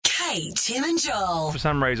Hey, Tim and Joel. For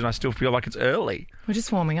some reason, I still feel like it's early. We're just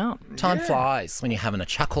warming up. Time flies when you're having a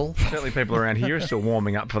chuckle. Certainly people around here are still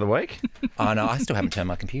warming up for the week. I know, I still haven't turned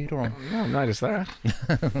my computer on. I noticed that.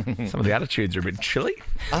 Some of the attitudes are a bit chilly.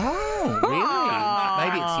 Oh, really?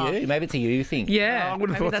 Maybe it's you. Maybe it's a you thing. Yeah. I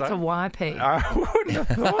wouldn't have maybe thought that's so. a YP. I wouldn't have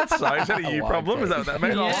thought so. Is that a you problem? Is that what that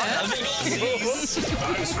means?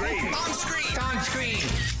 On screen.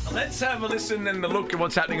 Let's have a listen and a look at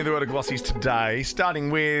what's happening in the world of glossies today. Starting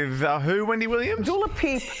with who, Wendy Williams? Dula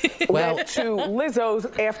Peep went to Lizzo's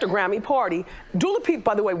after Grammy party. Dula Peep,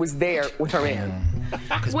 by the way, was there with her man.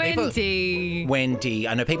 Wendy.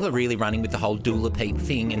 I know people are really running with the whole Dula Peep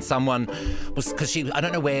thing, and someone was, because I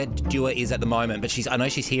don't know where Dua is at the moment, but I know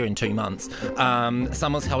she's here in 2 months.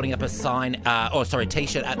 Someone's holding up a sign, a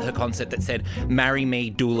T-shirt at her concert that said, "Marry me,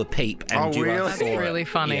 Dula Peep." And Oh, Dua really? saw That's it. really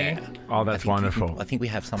funny. Yeah. Oh, that's wonderful. I think we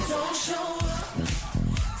have some.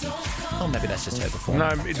 Oh, maybe that's just her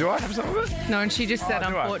performance. No, do I have some of it? No, and she just said, do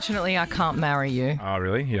I? unfortunately, I can't marry you. Oh,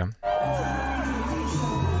 really? Yeah.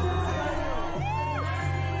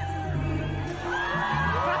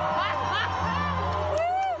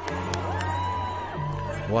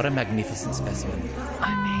 What a magnificent specimen.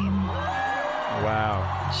 I mean,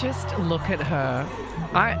 Wow. just look at her.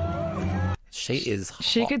 She is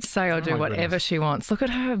She hot. could say or do my whatever goodness. she wants. Look at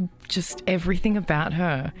her, just everything about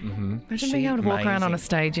her. Imagine being She able to walk around on a amazing.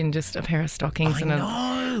 stage in just a pair of stockings I and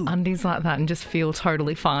know. undies like that and just feel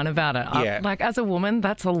totally fine about it. Yeah. Like, as a woman,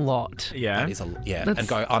 that's a lot. Yeah. That is That's- and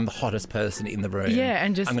go, I'm the hottest person in the room. Yeah,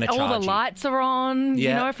 and just I'm gonna all the charge you. lights are on. You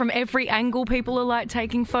Yeah. know, from every angle, people are like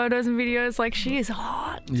taking photos and videos. Like, she is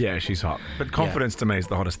hot. Yeah, she's hot. But confidence to me is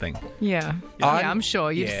the hottest thing. Yeah, I'm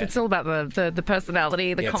sure. It's all about the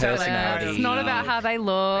personality, the Yeah, confidence. personality. It's not about how they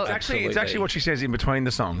look. It's actually Absolutely. what she says in between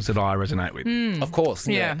the songs that I resonate with. Of course,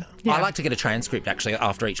 yeah. Yeah. I like to get a transcript actually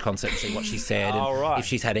after each concert and see what she said and right. if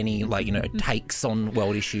she's had any takes on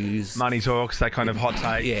world issues. Money talks, that kind of hot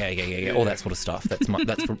take. Yeah, all that sort of stuff. That's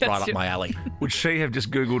right up my alley. Would she have just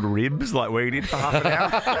Googled ribs like we did for half an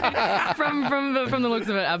hour? From the looks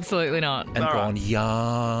of it, absolutely not. And gone,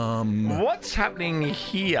 yum. What's happening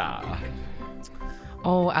here?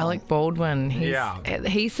 Oh, Alec Baldwin. Yeah.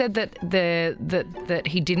 He said that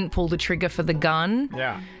he didn't pull the trigger for the gun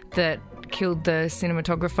Yeah. that killed the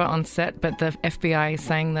cinematographer on set, but the FBI is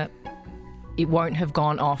saying that it won't have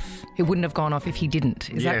gone off. It wouldn't have gone off if he didn't.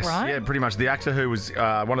 Is that right? Yeah, pretty much. The actor who was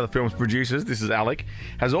one of the film's producers, this is Alec,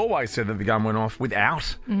 has always said that the gun went off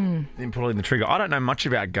without him pulling the trigger. I don't know much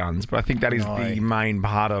about guns, but I think that is the main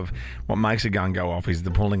part of what makes a gun go off is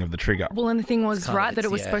the pulling of the trigger. Well, and the thing was, kind of- right, that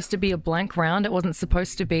it was supposed to be a blank round. It wasn't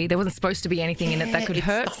supposed to be. There wasn't supposed to be anything in it that could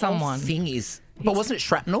hurt the whole someone. thing is, but wasn't it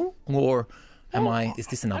shrapnel or is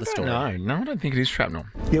this another story? No, I don't think it is shrapnel.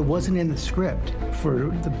 It wasn't in the script for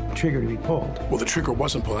the trigger to be pulled. Well, the trigger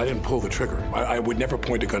wasn't pulled. I didn't pull the trigger. I would never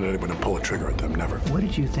point a gun at anyone and pull a trigger at them. Never. What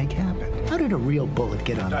did you think happened? How did a real bullet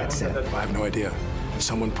get on that set? I have no idea.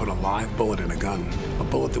 Someone put a live bullet in a gun, a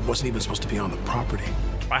bullet that wasn't even supposed to be on the property.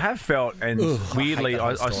 I have felt, and weirdly,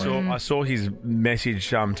 I hate that whole I saw his message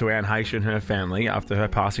to Anne Heche and her family after her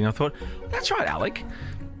passing. I thought, that's right, Alec.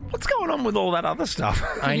 What's going on with all that other stuff?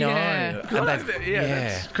 I know. Yeah. And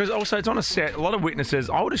they've- Because also it's on a set. A lot of witnesses.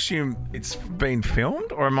 I would assume it's been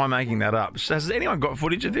filmed, or am I making that up? Has anyone got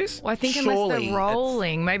footage of this? Well, I think unless Surely they're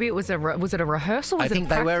rolling, maybe it was was it a rehearsal? Was I it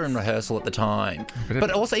think a they were in practice? rehearsal at the time.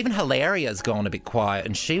 But also, even Hilaria's gone a bit quiet,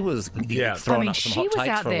 and she was throwing up some she hot was takes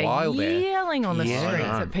out for a there while there. yelling on the Yeah. streets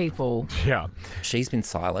at people. Yeah. She's been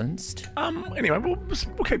silenced. Anyway, we'll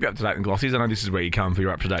keep you up to date in glossies. I know this is where you come for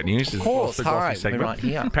your up-to-date news. Of course, the glossy hi, we're segment. right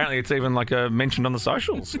here. Apparently, it's even mentioned on the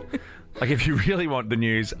socials. Like if you really want the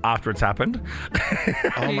news after it's happened. Oh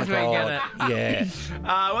my Here's where you god! get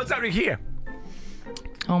Yeah. What's happening here?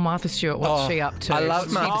 Oh, Martha Stewart, what's she up to? I love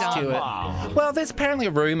What's she Martha done? Stewart. Well, there's apparently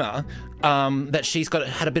a rumour that she's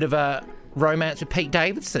had a bit of a romance with Pete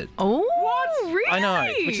Davidson. Oh, really? I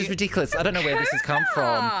know, which is ridiculous. I don't know where this has come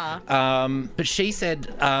from. But she said,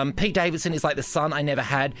 Pete Davidson is like the son I never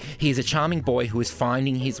had. He is a charming boy who is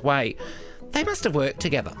finding his way. They must have worked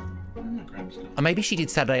together. Or maybe she did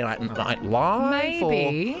Saturday Night Live.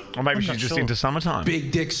 Maybe. Or maybe I'm she's not just sure. into summertime.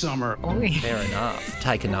 Big dick summer. Fair enough.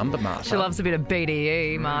 Take a number, Martha. She loves a bit of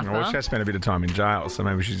BDE, Martha. Well, she has spent a bit of time in jail, so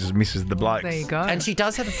maybe she just misses the blokes. There you go. And she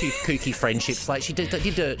does have a few kooky friendships. Like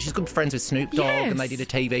she's good friends with Snoop Dogg, and they Yes. did a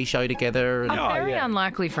TV show together. And a very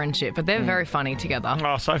unlikely friendship, but they're very funny together.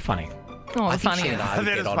 Oh, so funny. Oh, I the think she funniest. and I would That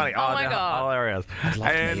get is on. funny. Oh my they're God. hilarious. love to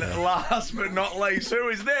And meet her. last but not least, who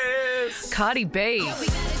is this? Cardi B.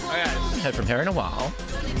 Haven't heard from her in a while.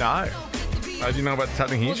 No. Do you know what's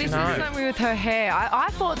happening here? Well, this is something with her hair. I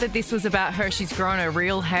thought that this was about her. She's grown her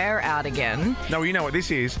real hair out again. No, you know what this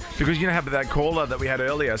is? Because you know how that caller that we had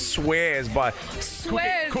earlier swears by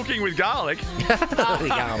cooking with garlic.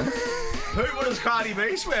 What does Cardi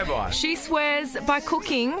B swear by? She swears by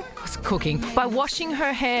by washing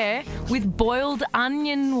her hair with boiled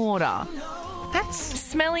onion water. That's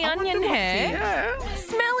smelly onion hair. Yeah.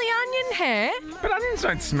 Smelly onion hair. But onions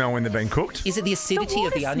don't smell when they've been cooked. Is it the acidity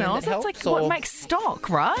of the onion that helps? That's like what makes stock,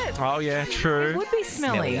 right? Oh, yeah, true. It would be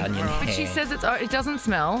smelly. Onion but hair. she says it doesn't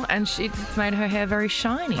smell, and it's made her hair very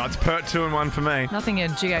shiny. Oh, it's pert 2 in 1 for me. Nothing a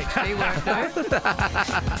GHD won't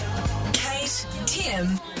do. Kate,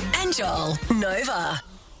 Tim, and Joel. Nova.